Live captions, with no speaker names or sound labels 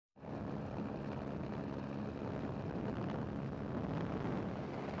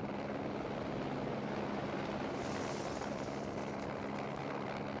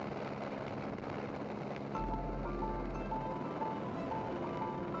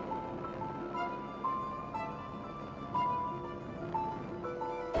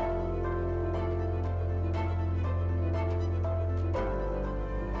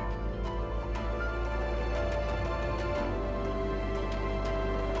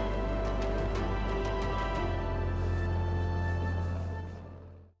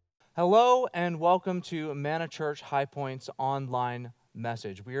Hello and welcome to Manna Church High Point's online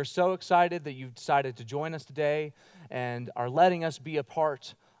message. We are so excited that you've decided to join us today and are letting us be a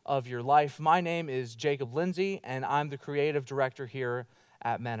part of your life. My name is Lindsay, and I'm the creative director here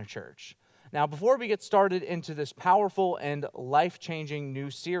at Manna Church. Now, before we get started into this powerful and life-changing new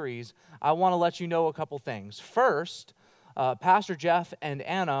series, I want to let you know a couple things. First, Pastor Jeff and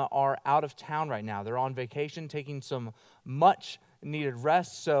Anna are out of town right now. They're on vacation, taking some much needed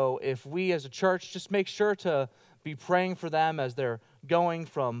rest. So if we as a church just make sure to be praying for them as they're going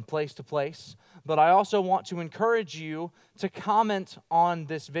from place to place. But I also want to encourage you to comment on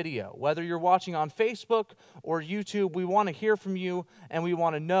this video. Whether you're watching on Facebook or YouTube, we want to hear from you and we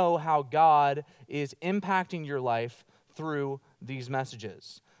want to know how God is impacting your life through these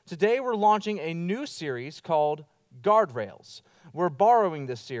messages. Today we're launching a new series called Guardrails. We're borrowing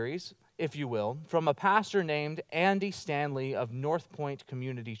this series, if you will, from a pastor named Andy Stanley of North Point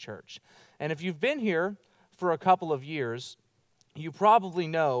Community Church. And if you've been here for a couple of years, you probably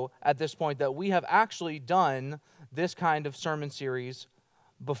know at this point that we have actually done this kind of sermon series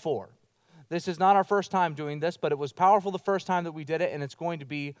before. This is not our first time doing this, but it was powerful the first time that we did it, and it's going to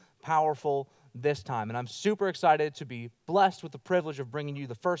be powerful this time. And I'm super excited to be blessed with the privilege of bringing you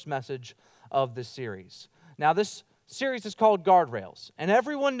the first message of this series. Now, this series is called Guardrails, and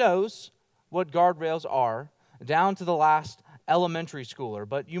everyone knows what guardrails are, down to the last elementary schooler,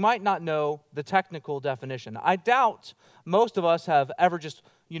 but you might not know the technical definition. I doubt most of us have ever just,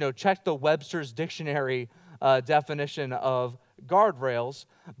 checked the Webster's Dictionary definition of guardrails,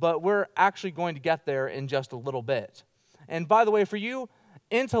 but we're actually going to get there in just a little bit. And by the way, for you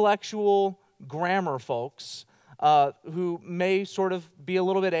intellectual grammar folks, who may sort of be a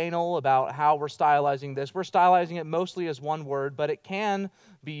little bit anal about how we're stylizing this. We're stylizing it mostly as one word, but it can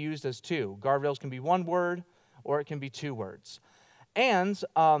be used as two. Guardrails can be one word, or it can be two words. And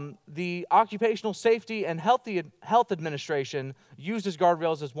the Occupational Safety and Health Administration uses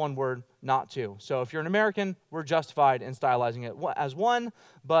guardrails as one word, not two. So if you're an American, we're justified in stylizing it as one,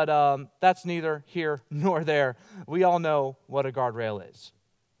 but that's neither here nor there. We all know what a guardrail is.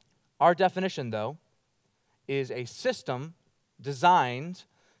 Our definition, though, is a system designed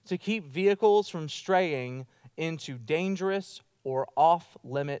to keep vehicles from straying into dangerous or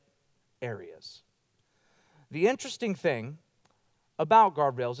off-limit areas. The interesting thing about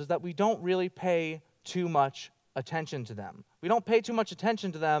guardrails is that we don't really pay too much attention to them. We don't pay too much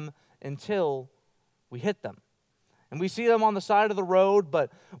attention to them until we hit them. And we see them on the side of the road,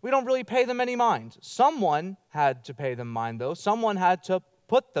 but we don't really pay them any mind. Someone had to pay them mind, though. Someone had to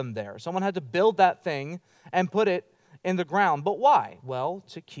put them there. Someone had to build that thing and put it in the ground. But why? Well,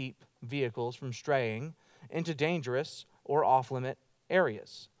 to keep vehicles from straying into dangerous or off-limit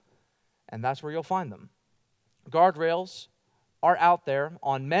areas. And that's where you'll find them. Guardrails are out there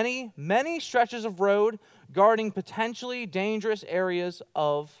on many, many stretches of road, guarding potentially dangerous areas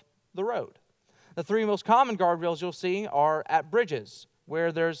of the road. The three most common guardrails you'll see are at bridges,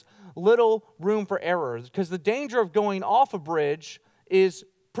 where there's little room for error, because the danger of going off a bridge is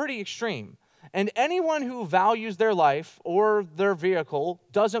pretty extreme. And anyone who values their life or their vehicle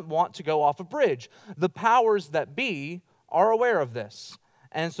doesn't want to go off a bridge. The powers that be are aware of this.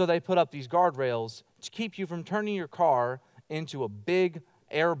 And so they put up these guardrails to keep you from turning your car into a big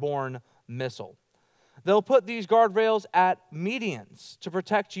airborne missile. They'll put these guardrails at medians to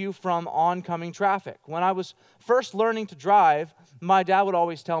protect you from oncoming traffic. When I was first learning to drive, my dad would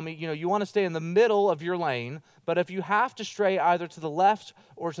always tell me, you want to stay in the middle of your lane, but if you have to stray either to the left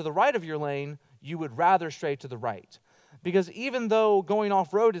or to the right of your lane, you would rather stray to the right. Because even though going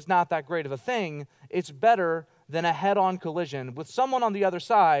off-road is not that great of a thing, it's better than a head-on collision with someone on the other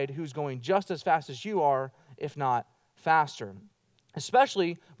side who's going just as fast as you are, if not faster.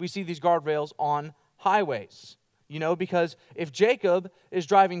 Especially, we see these guardrails on highways, because if Jacob is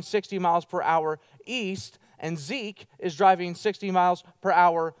driving 60 miles per hour east and Zeke is driving 60 miles per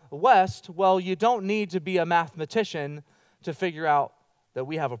hour west, well, you don't need to be a mathematician to figure out that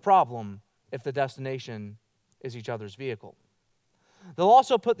we have a problem if the destination is each other's vehicle. They'll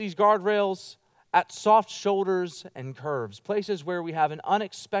also put these guardrails at soft shoulders and curves, places where we have an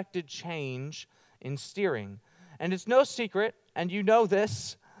unexpected change in steering. And it's no secret, and you know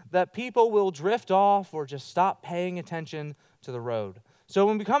this, that people will drift off or just stop paying attention to the road. So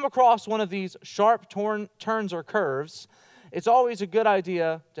when we come across one of these sharp turns or curves, it's always a good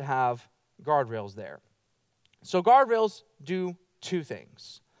idea to have guardrails there. So guardrails do two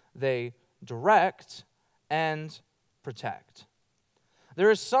things. They direct and protect.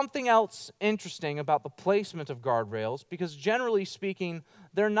 There is something else interesting about the placement of guardrails because generally speaking,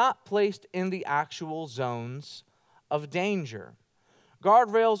 they're not placed in the actual zones of danger.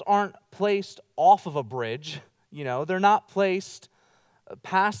 Guardrails aren't placed off of a bridge, they're not placed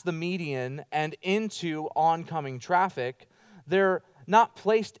past the median and into oncoming traffic. They're not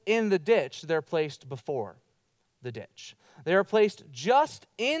placed in the ditch, they're placed before the ditch. They are placed just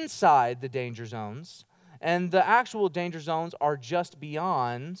inside the danger zones, and the actual danger zones are just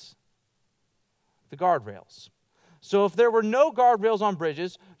beyond the guardrails. So if there were no guardrails on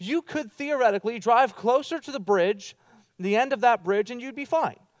bridges, you could theoretically drive closer to the bridge, the end of that bridge, and you'd be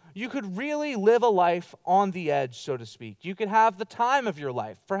fine. You could really live a life on the edge, so to speak. You could have the time of your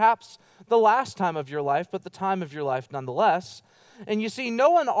life, perhaps the last time of your life, but the time of your life nonetheless. And you see, no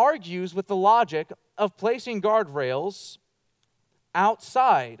one argues with the logic of placing guardrails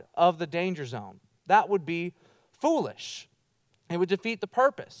outside of the danger zone. That would be foolish. It would defeat the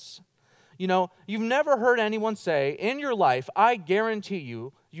purpose. You've never heard anyone say in your life, I guarantee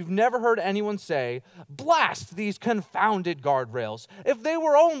you've never heard anyone say, blast these confounded guardrails. If they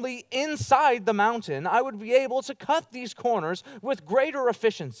were only inside the mountain, I would be able to cut these corners with greater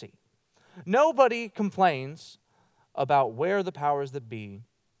efficiency. Nobody complains about where the powers that be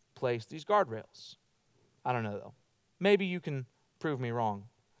place these guardrails. I don't know, though. Maybe you can prove me wrong.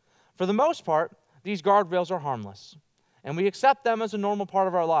 For the most part, these guardrails are harmless, and we accept them as a normal part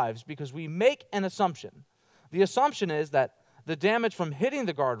of our lives because we make an assumption. The assumption is that the damage from hitting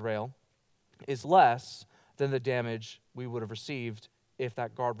the guardrail is less than the damage we would have received if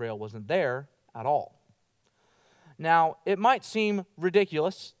that guardrail wasn't there at all. Now, it might seem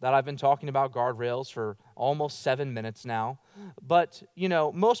ridiculous that I've been talking about guardrails for almost 7 minutes now, but,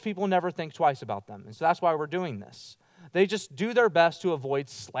 most people never think twice about them, and so that's why we're doing this. They just do their best to avoid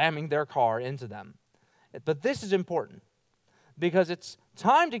slamming their car into them. But this is important because it's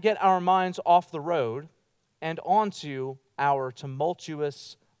time to get our minds off the road and onto our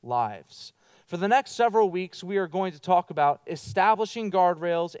tumultuous lives. For the next several weeks, we are going to talk about establishing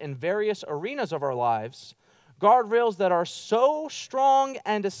guardrails in various arenas of our lives, guardrails that are so strong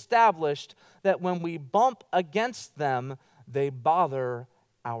and established that when we bump against them, they bother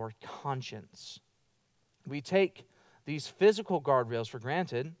our conscience. We take these physical guardrails for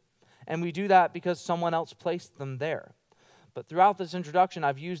granted, and we do that because someone else placed them there. But throughout this introduction,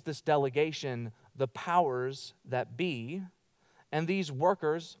 I've used this delegation, the powers that be, and these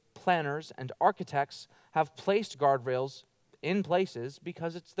workers, planners, and architects have placed guardrails in places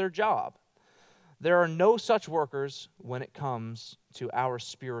because it's their job. There are no such workers when it comes to our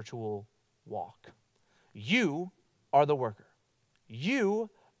spiritual walk. You are the worker.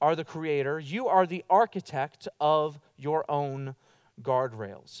 You are the creator. You are the architect of your own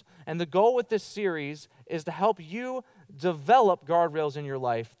guardrails. And the goal with this series is to help you develop guardrails in your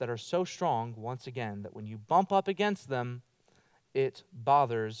life that are so strong, once again, that when you bump up against them, it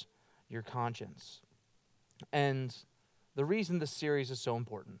bothers your conscience. And the reason this series is so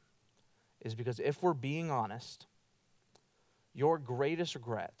important is because if we're being honest, your greatest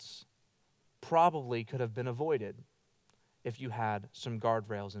regrets probably could have been avoided if you had some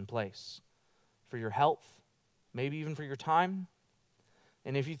guardrails in place for your health, maybe even for your time.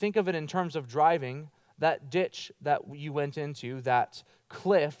 And if you think of it in terms of driving, that ditch that you went into, that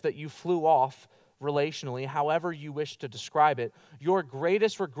cliff that you flew off relationally, however you wish to describe it, your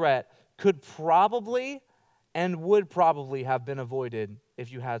greatest regret could probably and would probably have been avoided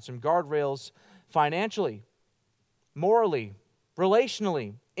if you had some guardrails financially, morally,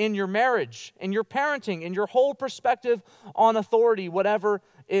 relationally, in your marriage, in your parenting, in your whole perspective on authority, whatever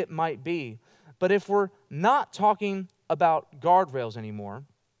it might be. But if we're not talking about guardrails anymore,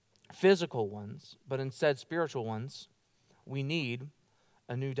 physical ones, but instead spiritual ones, we need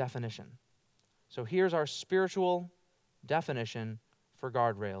a new definition. So here's our spiritual definition for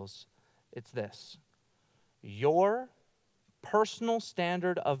guardrails. It's this: your personal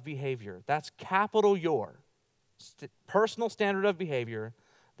standard of behavior. That's capital your. Personal standard of behavior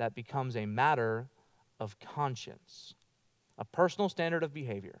that becomes a matter of conscience. A personal standard of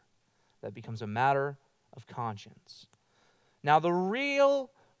behavior that becomes a matter of conscience. Now, the real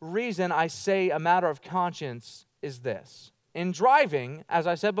reason I say a matter of conscience is this. In driving, as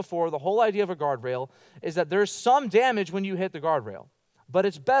I said before, the whole idea of a guardrail is that there's some damage when you hit the guardrail, but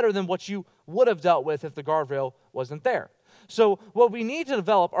it's better than what you would have dealt with if the guardrail wasn't there. So what we need to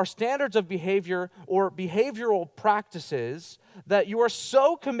develop are standards of behavior or behavioral practices that you are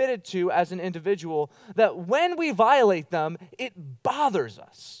so committed to as an individual that when we violate them, it bothers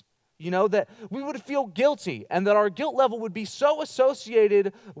us. That we would feel guilty and that our guilt level would be so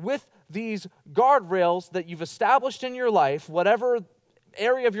associated with these guardrails that you've established in your life, whatever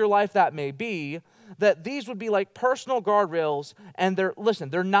area of your life that may be, that these would be like personal guardrails, and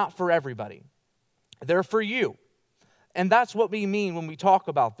they're not for everybody. They're for you. And that's what we mean when we talk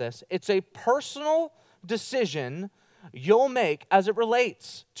about this. It's a personal decision you'll make as it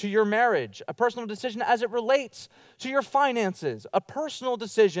relates to your marriage, a personal decision as it relates to your finances, a personal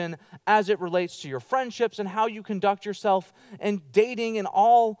decision as it relates to your friendships and how you conduct yourself and dating and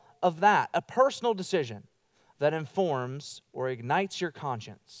all of that. A personal decision that informs or ignites your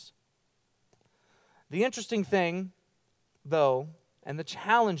conscience. The interesting thing, though, and the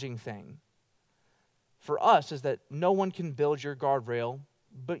challenging thing for us is that no one can build your guardrail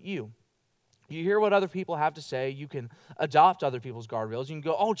but you. You hear what other people have to say. You can adopt other people's guardrails. You can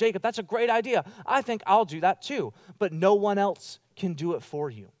go, oh, Jacob, that's a great idea. I think I'll do that too. But no one else can do it for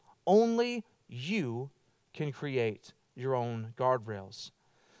you. Only you can create your own guardrails.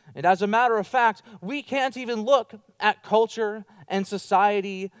 And as a matter of fact, we can't even look at culture and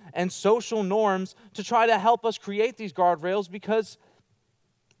society and social norms to try to help us create these guardrails, because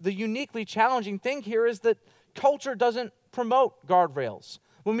the uniquely challenging thing here is that culture doesn't promote guardrails.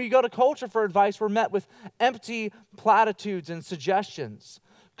 When we go to culture for advice, we're met with empty platitudes and suggestions.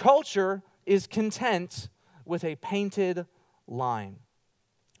 Culture is content with a painted line.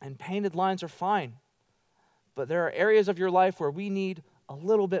 And painted lines are fine. But there are areas of your life where we need a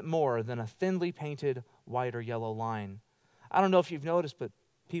little bit more than a thinly painted white or yellow line. I don't know if you've noticed, but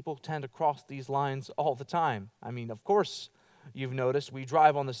people tend to cross these lines all the time. I mean, of course, you've noticed we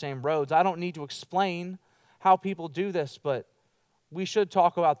drive on the same roads. I don't need to explain how people do this, but we should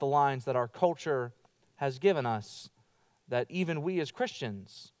talk about the lines that our culture has given us, that even we as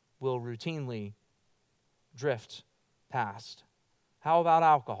Christians will routinely drift past. How about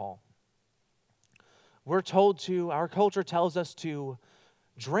alcohol? We're told to, our culture tells us to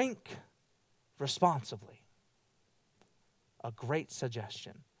drink responsibly. A great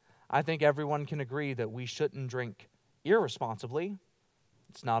suggestion. I think everyone can agree that we shouldn't drink irresponsibly.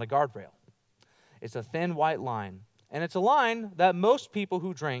 It's not a guardrail. It's a thin white line. And it's a line that most people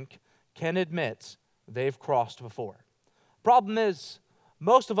who drink can admit they've crossed before. Problem is,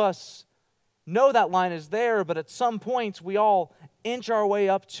 most of us know that line is there, but at some point we all inch our way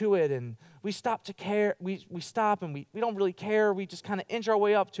up to it, and we stop to care. We stop and we don't really care. We just kind of inch our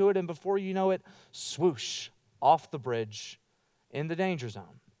way up to it, and before you know it, swoosh, off the bridge in the danger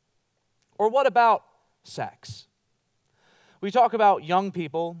zone. Or what about sex? We talk about young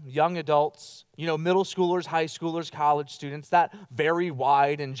people, young adults, middle schoolers, high schoolers, college students, that very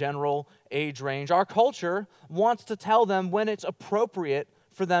wide and general age range. Our culture wants to tell them when it's appropriate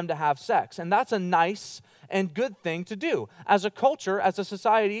for them to have sex. And that's a nice and good thing to do. As a culture, as a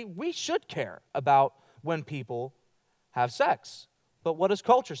society, we should care about when people have sex. But what does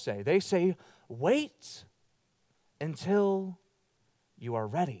culture say? They say, wait until you are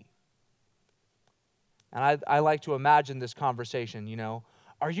ready. And I like to imagine this conversation,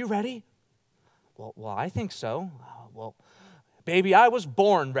 Are you ready? Well, I think so. Well, baby, I was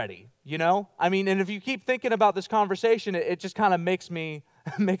born ready, and if you keep thinking about this conversation, it just kind of makes me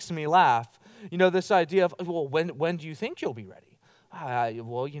laugh. This idea of, well, when do you think you'll be ready?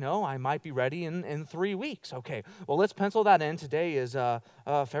 I might be ready in 3 weeks. Okay, well, let's pencil that in. Today is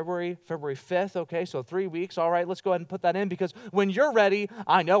February 5th. Okay, so 3 weeks. All right, let's go ahead and put that in, because when you're ready,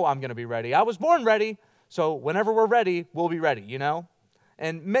 I know I'm going to be ready. I was born ready. So whenever we're ready, we'll be ready,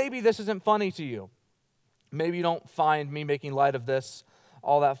 And maybe this isn't funny to you. Maybe you don't find me making light of this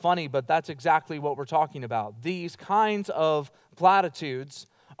all that funny, but that's exactly what we're talking about. These kinds of platitudes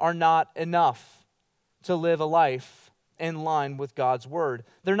are not enough to live a life in line with God's word.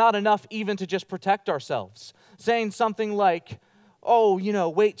 They're not enough even to just protect ourselves. Saying something like,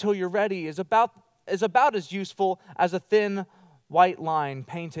 wait till you're ready is about as useful as a thin white line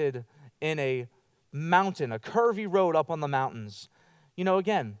painted in a mountain, a curvy road up on the mountains.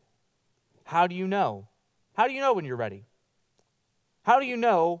 Again, how do you know? How do you know when you're ready? How do you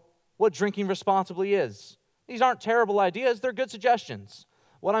know what drinking responsibly is? These aren't terrible ideas, they're good suggestions.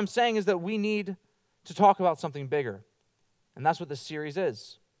 What I'm saying is that we need to talk about something bigger. And that's what this series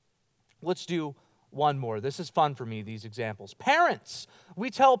is. Let's do one more. This is fun for me, these examples. Parents, we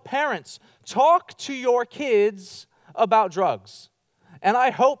tell parents, talk to your kids about drugs. And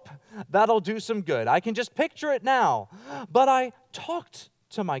I hope that'll do some good. I can just picture it now. But I talked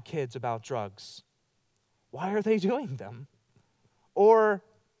to my kids about drugs. Why are they doing them? Or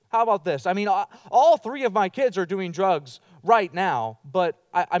how about this? All 3 of my kids are doing drugs right now, but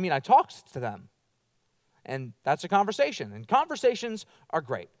I talked to them. And that's a conversation. And conversations are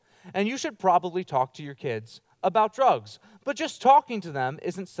great. And you should probably talk to your kids about drugs. But just talking to them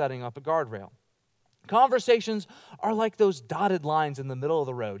isn't setting up a guardrail. Conversations are like those dotted lines in the middle of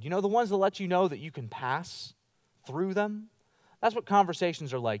the road. The ones that let you know that you can pass through them. That's what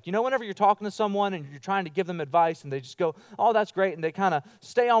conversations are like. You know, whenever you're talking to someone and you're trying to give them advice and they just go, oh, that's great, and they kind of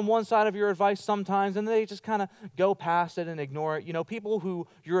stay on one side of your advice sometimes and they just kind of go past it and ignore it. You know, people who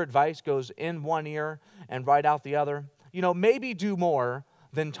your advice goes in one ear and right out the other, you know, maybe do more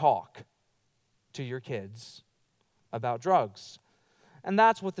than talk to your kids about drugs. And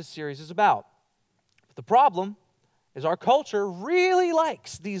that's what this series is about. But the problem is our culture really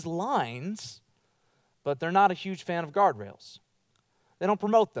likes these lines, but they're not a huge fan of guardrails. They don't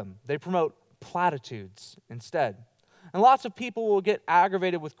promote them. They promote platitudes instead. And lots of people will get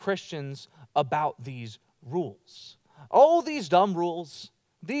aggravated with Christians about these rules. Oh, these dumb rules,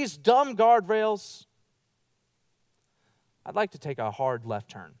 these dumb guardrails. I'd like to take a hard left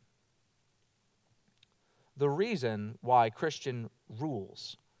turn. The reason why Christian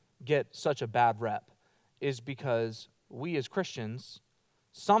rules get such a bad rep is because we as Christians,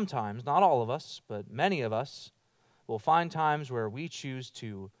 sometimes, not all of us, but many of us, will find times where we choose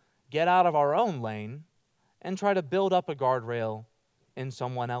to get out of our own lane and try to build up a guardrail in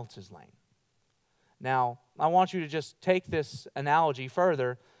someone else's lane. Now, I want you to just take this analogy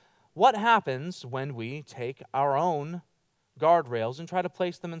further. What happens when we take our own guardrails and try to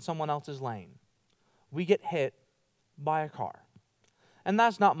place them in someone else's lane? We get hit by a car. And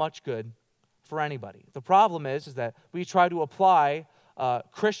that's not much good for anybody. The problem is that we try to apply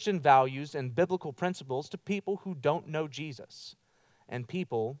Christian values and biblical principles to people who don't know Jesus and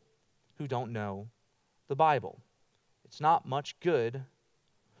people who don't know the Bible. It's not much good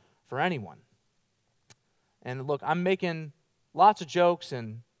for anyone. And look, I'm making lots of jokes,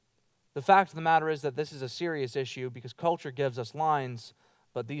 and the fact of the matter is that this is a serious issue because culture gives us lines,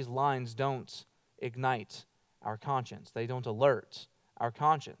 but these lines don't ignite our conscience. They don't alert our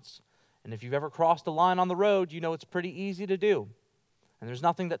conscience. And if you've ever crossed a line on the road, you know it's pretty easy to do. And there's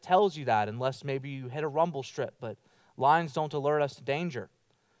nothing that tells you that unless maybe you hit a rumble strip. But lines don't alert us to danger.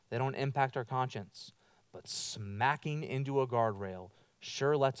 They don't impact our conscience. But smacking into a guardrail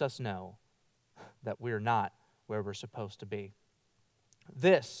sure lets us know that we're not where we're supposed to be.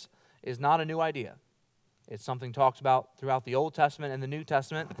 This is not a new idea. It's something talked about throughout the Old Testament and the New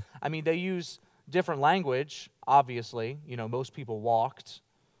Testament. I mean, they use different language, obviously. You know, most people walked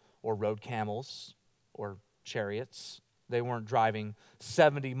or rode camels or chariots. They weren't driving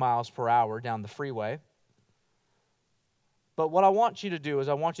 70 miles per hour down the freeway. But what I want you to do is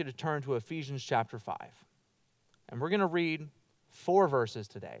I want you to turn to Ephesians chapter 5. And we're going to read 4 verses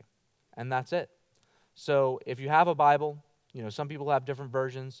today. And that's it. So if you have a Bible, you know, some people have different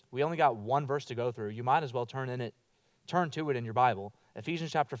versions. We only got 1 verse to go through. You might as well turn to it in your Bible.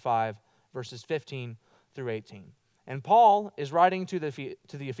 Ephesians chapter 5, verses 15 through 18. And Paul is writing to the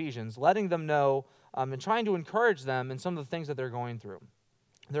Ephesians, letting them know and trying to encourage them in some of the things that they're going through.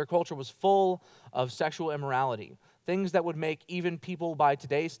 Their culture was full of sexual immorality, things that would make even people by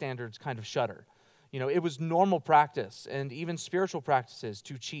today's standards kind of shudder. You know, it was normal practice and even spiritual practices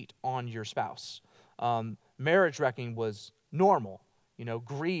to cheat on your spouse. Marriage wrecking was normal. You know,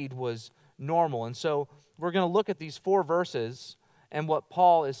 greed was normal. And so we're going to look at these 4 verses and what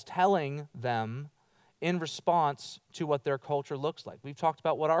Paul is telling them in response to what their culture looks like. We've talked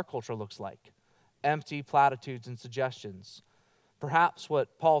about what our culture looks like. Empty platitudes and suggestions. Perhaps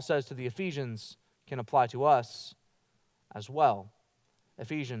what Paul says to the Ephesians can apply to us as well.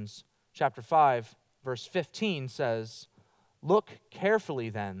 Ephesians chapter 5, verse 15 says, "Look carefully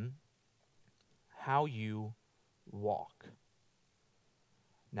then how you walk."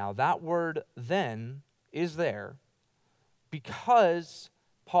 Now that word "then" is there because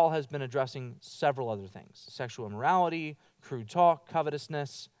Paul has been addressing several other things: sexual immorality, crude talk,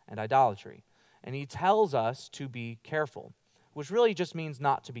 covetousness, and idolatry. And he tells us to be careful, which really just means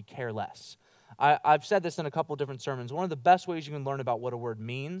not to be careless. I've said this in a couple different sermons. One of the best ways you can learn about what a word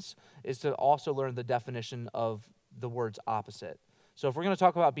means is to also learn the definition of the word's opposite. So if we're going to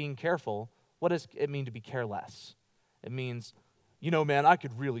talk about being careful, what does it mean to be careless? It means, you know, man, I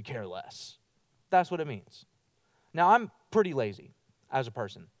could really care less. That's what it means. Now, I'm pretty lazy as a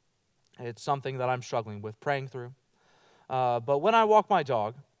person. It's something that I'm struggling with praying through. But when I walk my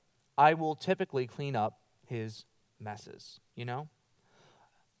dog, I will typically clean up his messes, you know?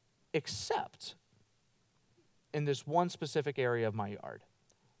 Except in this one specific area of my yard,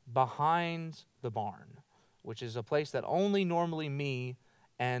 behind the barn, which is a place that only normally me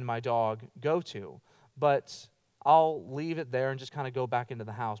and my dog go to. But I'll leave it there and just kind of go back into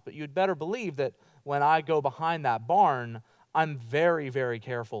the house. But you'd better believe that when I go behind that barn, I'm very, very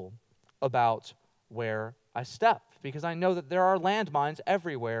careful about where I step, because I know that there are landmines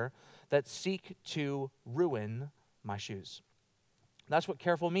everywhere that seek to ruin my shoes. That's what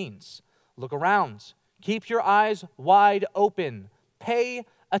careful means. Look around Keep your eyes wide open. Pay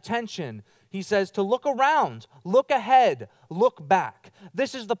attention. He says to look around, look ahead, look back.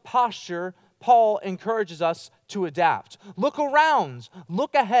 This is the posture Paul encourages us to adapt. Look around,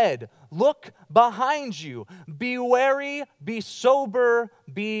 look ahead, look behind you. Be wary, be sober,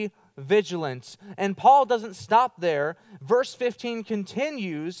 be vigilant. And Paul doesn't stop there. Verse 15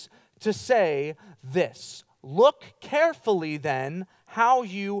 continues to say this: look carefully then how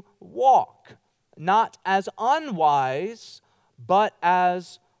you walk, not as unwise, but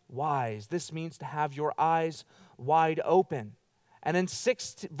as wise. This means to have your eyes wide open. And in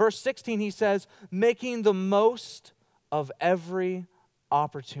verse 16 he says, making the most of every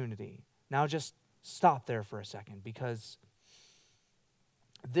opportunity. Now just stop there for a second, because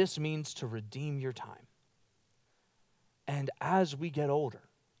this means to redeem your time. And as we get older,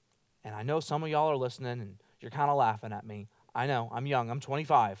 and I know some of y'all are listening and you're kind of laughing at me. I know, I'm young, I'm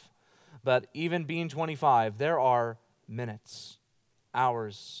 25. But even being 25, there are minutes,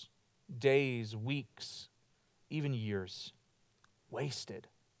 hours, days, weeks, even years wasted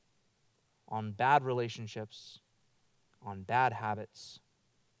on bad relationships, on bad habits,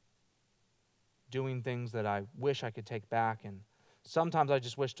 doing things that I wish I could take back. And sometimes I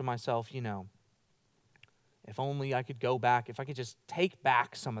just wish to myself, if only I could go back, if I could just take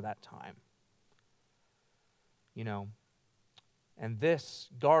back some of that time. And this,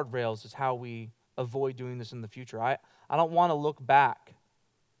 Guardrails, is how we avoid doing this in the future. I don't want to look back.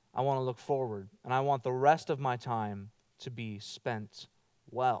 I want to look forward. And I want the rest of my time to be spent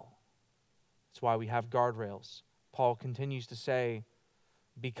well. That's why we have Guardrails. Paul continues to say,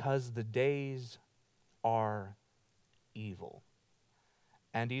 because the days are evil.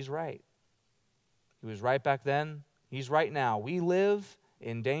 And he's right. He was right back then. He's right now. We live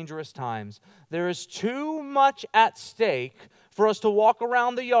in dangerous times. There is too much at stake for us to walk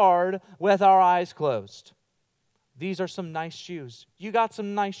around the yard with our eyes closed. These are some nice shoes. You got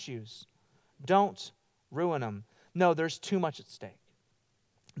some nice shoes. Don't ruin them. No, there's too much at stake.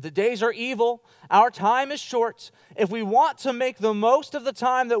 The days are evil. Our time is short. If we want to make the most of the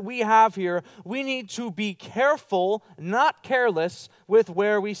time that we have here, we need to be careful, not careless, with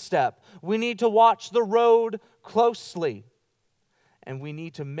where we step. We need to watch the road closely. And we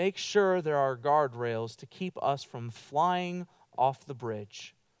need to make sure there are guardrails to keep us from flying off the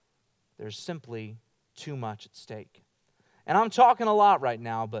bridge. There's simply too much at stake. And I'm talking a lot right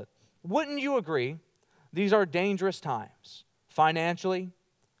now, but wouldn't you agree? These are dangerous times, financially,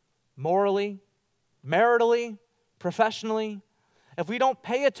 morally, maritally, professionally. If we don't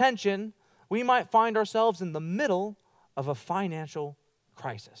pay attention, we might find ourselves in the middle of a financial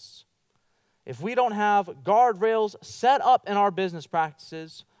crisis. If we don't have guardrails set up in our business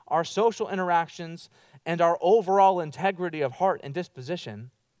practices, our social interactions, and our overall integrity of heart and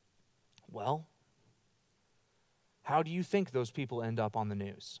disposition, well, how do you think those people end up on the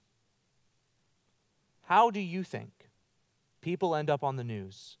news? How do you think people end up on the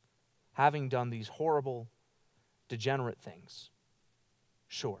news having done these horrible, degenerate things?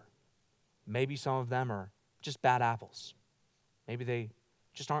 Sure, maybe some of them are just bad apples. Maybe they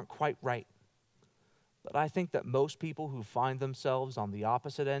just aren't quite right. But I think that most people who find themselves on the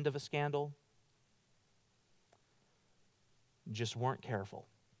opposite end of a scandal just weren't careful.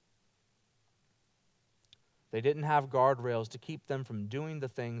 They didn't have guardrails to keep them from doing the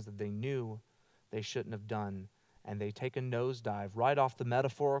things that they knew they shouldn't have done, and they take a nosedive right off the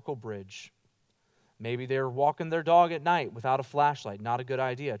metaphorical bridge. Maybe they're walking their dog at night without a flashlight. Not a good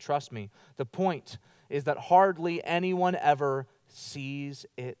idea. Trust me. The point is that hardly anyone ever sees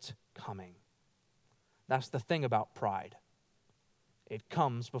it coming. That's the thing about pride. It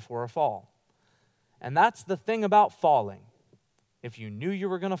comes before a fall. And that's the thing about falling. If you knew you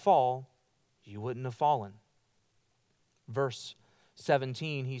were going to fall, you wouldn't have fallen. Verse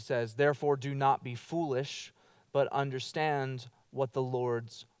 17, he says, therefore do not be foolish, but understand what the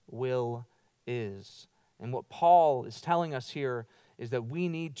Lord's will is. And what Paul is telling us here is that we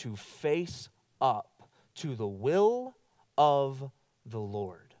need to face up to the will of the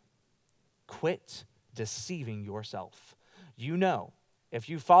Lord. Quit deceiving yourself. You know, if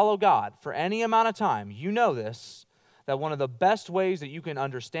you follow God for any amount of time, you know this, that one of the best ways that you can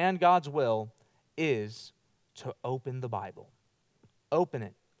understand God's will is to open the Bible. Open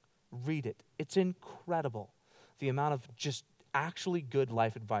it. Read it. It's incredible the amount of just actually good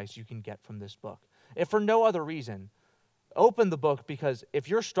life advice you can get from this book. If for no other reason, open the book, because if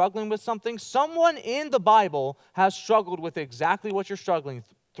you're struggling with something, someone in the Bible has struggled with exactly what you're struggling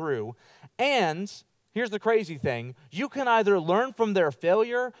through. And here's the crazy thing. You can either learn from their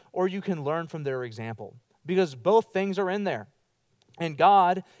failure or you can learn from their example, because both things are in there. And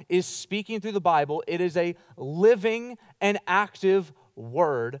God is speaking through the Bible. It is a living and active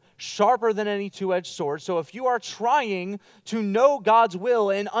word, sharper than any two-edged sword. So if you are trying to know God's will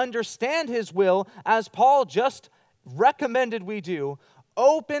and understand His will, as Paul just recommended we do,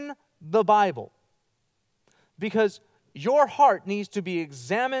 open the Bible. Because your heart needs to be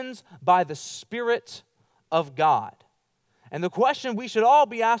examined by the Spirit of God. And the question we should all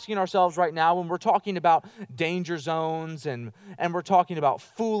be asking ourselves right now when we're talking about danger zones and we're talking about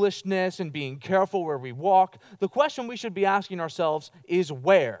foolishness and being careful where we walk, the question we should be asking ourselves is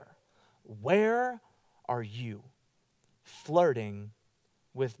where? Where are you flirting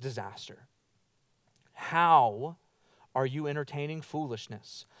with disaster? How are you entertaining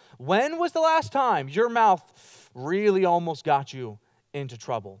foolishness? When was the last time your mouth really almost got you into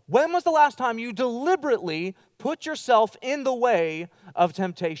trouble? When was the last time you deliberately put yourself in the way of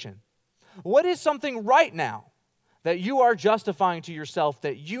temptation? What is something right now that you are justifying to yourself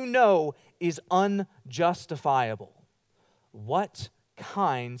that you know is unjustifiable? What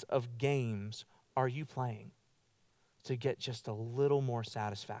kinds of games are you playing to get just a little more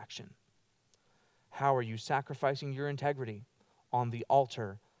satisfaction? How are you sacrificing your integrity on the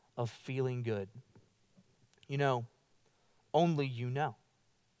altar of feeling good? You know, only you know.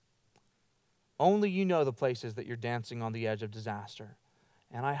 Only you know the places that you're dancing on the edge of disaster.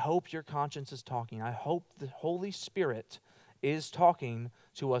 And I hope your conscience is talking. I hope the Holy Spirit is talking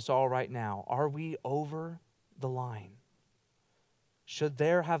to us all right now. Are we over the line? Should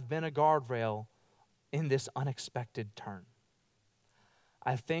there have been a guardrail in this unexpected turn?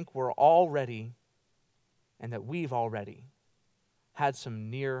 I think we're already, and that we've already, had some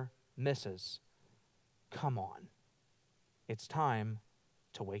near misses. Come on. It's time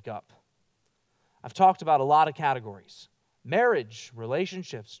to wake up. I've talked about a lot of categories: marriage,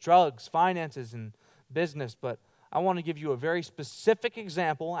 relationships, drugs, finances, and business, but I want to give you a very specific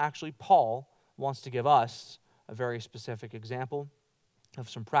example. Actually, Paul wants to give us a very specific example of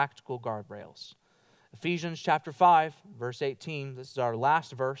some practical guardrails. Ephesians chapter 5, verse 18, this is our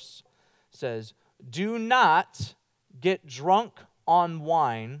last verse, says, "Do not get drunk on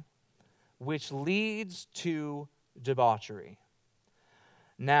wine, which leads to debauchery."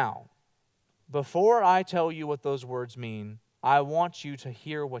 Now, before I tell you what those words mean, I want you to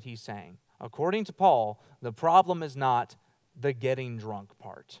hear what he's saying. According to Paul, the problem is not the getting drunk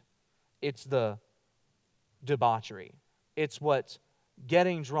part. It's the debauchery. It's what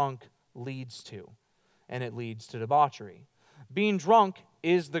getting drunk leads to, and it leads to debauchery. Being drunk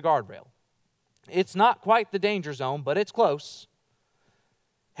is the guardrail. It's not quite the danger zone, but it's close.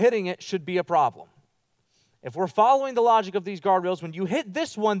 Hitting it should be a problem. If we're following the logic of these guardrails, when you hit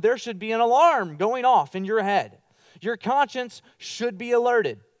this one, there should be an alarm going off in your head. Your conscience should be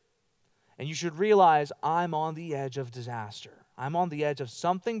alerted. And you should realize, I'm on the edge of disaster. I'm on the edge of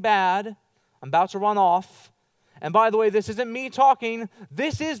something bad. I'm about to run off. And by the way, this isn't me talking.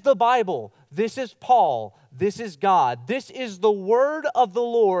 This is the Bible. This is Paul. This is God. This is the word of the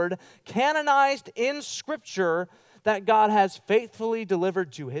Lord, canonized in Scripture, that God has faithfully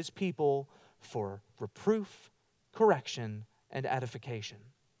delivered to His people for reproof, correction, and edification.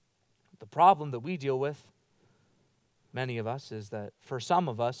 The problem that we deal with, many of us, is that for some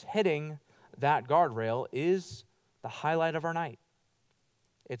of us, hitting that guardrail is the highlight of our night.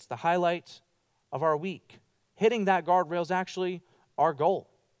 It's the highlight of our week. Hitting that guardrail is actually our goal.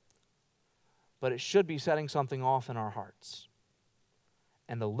 But it should be setting something off in our hearts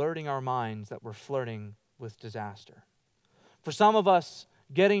and alerting our minds that we're flirting with disaster. For some of us,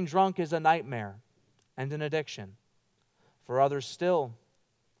 getting drunk is a nightmare and an addiction. For others still,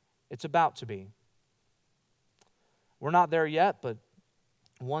 it's about to be. We're not there yet, but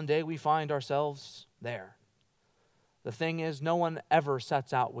one day we find ourselves there. The thing is, no one ever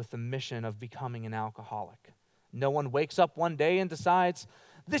sets out with the mission of becoming an alcoholic. No one wakes up one day and decides,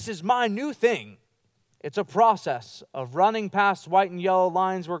 this is my new thing. It's a process of running past white and yellow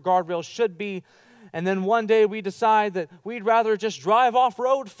lines where guardrails should be, and then one day we decide that we'd rather just drive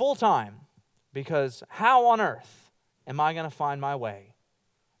off-road full-time, because how on earth am I going to find my way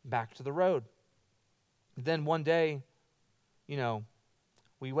back to the road? Then one day,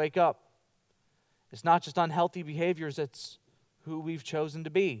 we wake up. It's not just unhealthy behaviors, it's who we've chosen to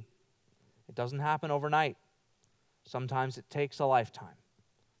be. It doesn't happen overnight. Sometimes it takes a lifetime.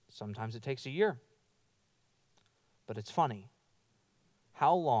 Sometimes it takes a year. But it's funny.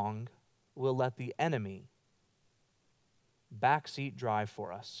 How long will let the enemy backseat drive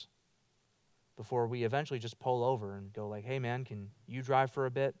for us before we eventually just pull over and go like, hey man, can you drive for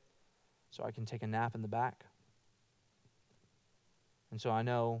a bit so I can take a nap in the back? And so I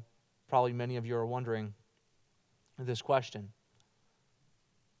know probably many of you are wondering this question.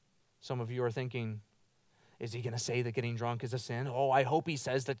 Some of you are thinking, is he going to say that getting drunk is a sin? Oh, I hope he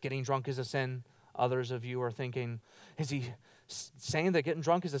says that getting drunk is a sin. Others of you are thinking, is he saying that getting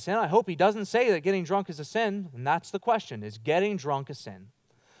drunk is a sin? I hope he doesn't say that getting drunk is a sin. And that's the question. Is getting drunk a sin?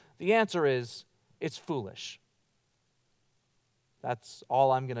 The answer is, it's foolish. That's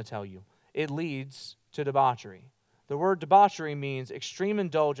all I'm going to tell you. It leads to debauchery. The word debauchery means extreme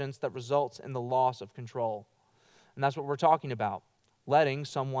indulgence that results in the loss of control. And that's what we're talking about, letting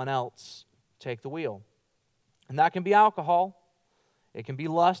someone else take the wheel. And that can be alcohol, it can be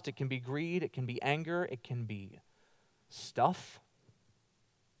lust, it can be greed, it can be anger, it can be stuff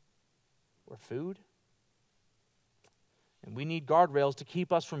or food. And we need guardrails to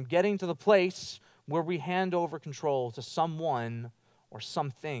keep us from getting to the place where we hand over control to someone or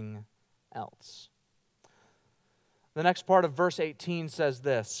something else. The next part of verse 18 says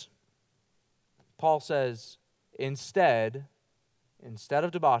this. Paul says, instead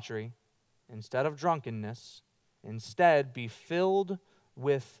of debauchery, instead of drunkenness, instead be filled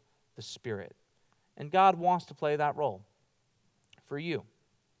with the Spirit. And God wants to play that role for you.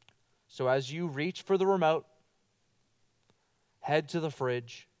 So as you reach for the remote, head to the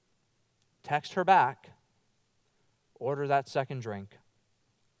fridge, text her back, order that second drink,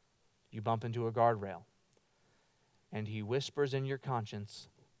 you bump into a guardrail. And he whispers in your conscience,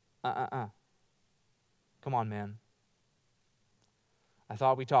 Come on, man. I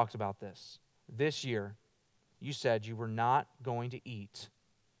thought we talked about this. This year, you said you were not going to eat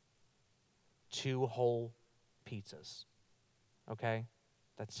 2 whole pizzas. Okay?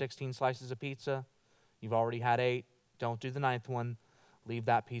 That's 16 slices of pizza. You've already had 8. Don't do the 9th one. Leave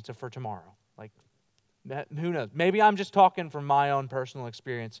that pizza for tomorrow. Like, who knows? Maybe I'm just talking from my own personal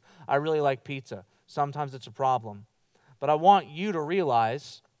experience. I really like pizza. Sometimes it's a problem. But I want you to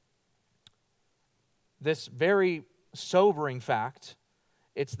realize this very sobering fact.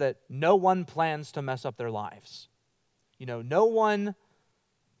 It's that no one plans to mess up their lives. No one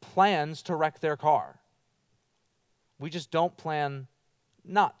plans to wreck their car. We just don't plan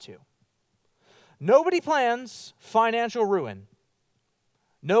not to. Nobody plans financial ruin.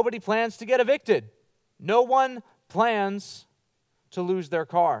 Nobody plans to get evicted. No one plans to lose their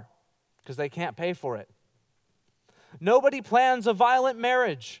car because they can't pay for it. Nobody plans a violent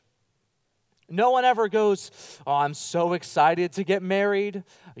marriage. No one ever goes, oh, I'm so excited to get married.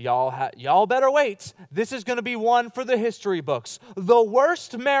 Y'all better wait. This is going to be one for the history books. The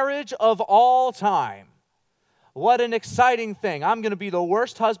worst marriage of all time. What an exciting thing. I'm going to be the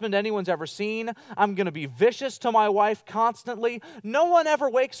worst husband anyone's ever seen. I'm going to be vicious to my wife constantly. No one ever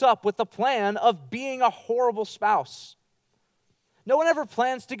wakes up with the plan of being a horrible spouse. No one ever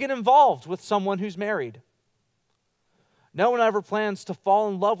plans to get involved with someone who's married. No one ever plans to fall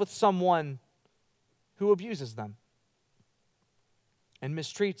in love with someone who abuses them and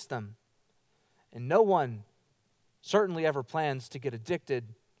mistreats them. And no one certainly ever plans to get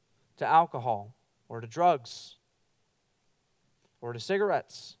addicted to alcohol or to drugs or to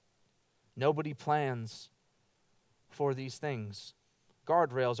cigarettes. Nobody plans for these things.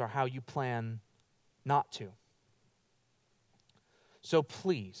 Guardrails are how you plan not to. So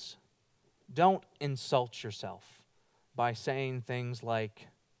please, don't insult yourself by saying things like,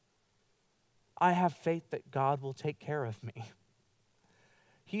 I have faith that God will take care of me.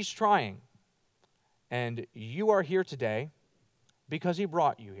 He's trying. And you are here today because He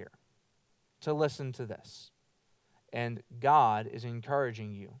brought you here to listen to this. And God is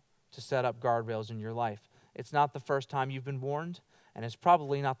encouraging you to set up guardrails in your life. It's not the first time you've been warned, and it's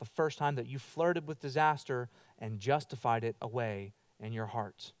probably not the first time that you flirted with disaster and justified it away in your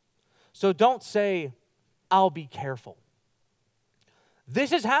heart. So don't say, I'll be careful.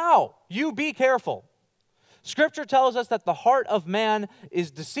 This is how you be careful. Scripture tells us that the heart of man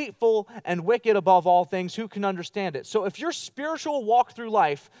is deceitful and wicked above all things. Who can understand it? So if your spiritual walk through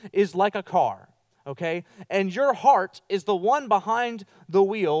life is like a car, okay, and your heart is the one behind the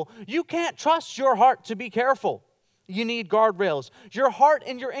wheel, you can't trust your heart to be careful. You need guardrails. Your heart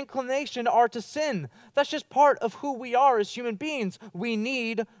and your inclination are to sin. That's just part of who we are as human beings. We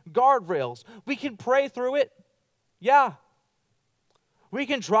need guardrails. We can pray through it. Yeah. We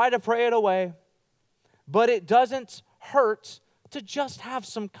can try to pray it away. But it doesn't hurt to just have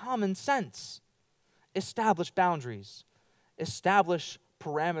some common sense. Establish boundaries. Establish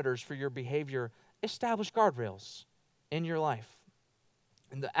parameters for your behavior. Establish guardrails in your life.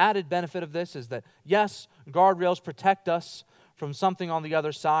 And the added benefit of this is that, yes, guardrails protect us from something on the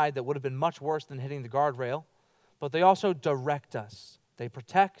other side that would have been much worse than hitting the guardrail, but they also direct us. They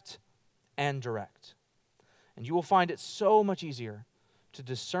protect and direct. And you will find it so much easier to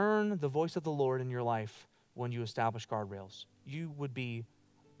discern the voice of the Lord in your life when you establish guardrails. You would be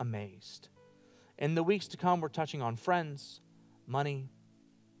amazed. In the weeks to come, we're touching on friends, money,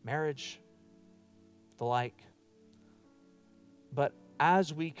 marriage, the like. But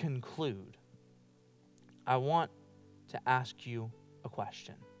as we conclude, I want to ask you a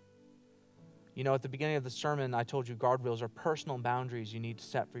question. You know, at the beginning of the sermon, I told you guardrails are personal boundaries you need to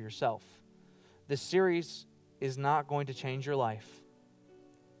set for yourself. This series is not going to change your life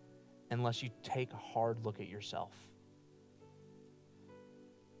unless you take a hard look at yourself.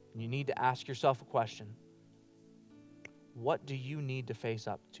 You need to ask yourself a question. What do you need to face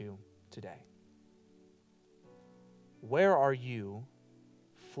up to today? Where are you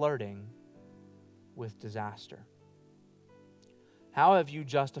flirting with disaster? How have you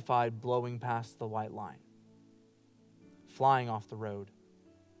justified blowing past the white line? Flying off the road?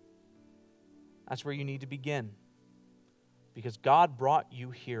 That's where you need to begin. Because God brought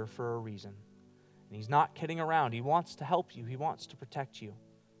you here for a reason. And He's not kidding around. He wants to help you. He wants to protect you.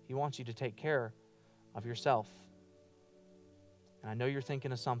 He wants you to take care of yourself. And I know you're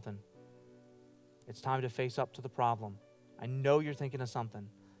thinking of something. It's time to face up to the problem. I know you're thinking of something.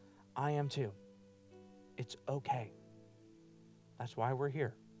 I am too. It's okay. That's why we're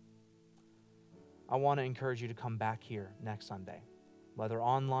here. I want to encourage you to come back here next Sunday, whether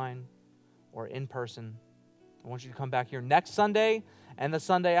online or in person. I want you to come back here next Sunday and the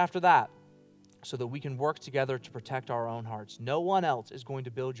Sunday after that so that we can work together to protect our own hearts. No one else is going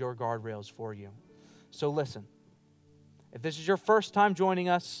to build your guardrails for you. So listen, if this is your first time joining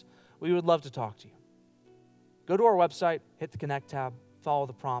us, we would love to talk to you. Go to our website, hit the Connect tab, follow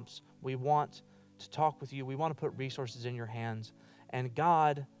the prompts. We want to talk with you. We want to put resources in your hands. And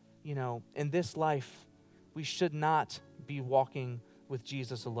God, in this life, we should not be walking with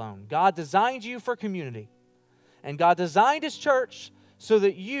Jesus alone. God designed you for community. And God designed His church so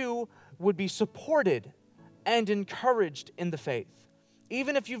that you would be supported and encouraged in the faith.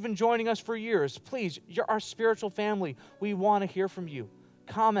 Even if you've been joining us for years, please, you're our spiritual family. We want to hear from you.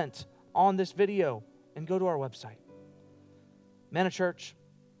 Comment on this video and go to our website. Manna Church,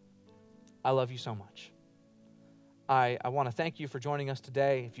 I love you so much. I want to thank you for joining us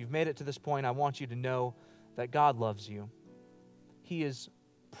today. If you've made it to this point, I want you to know that God loves you. He is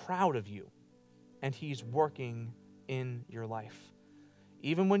proud of you, and He's working in your life.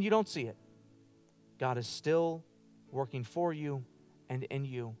 Even when you don't see it, God is still working for you and in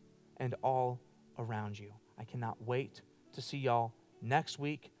you and all around you. I cannot wait to see y'all next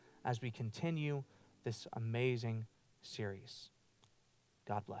week as we continue this amazing series.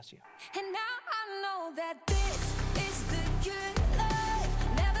 God bless you. And now I know that this is the good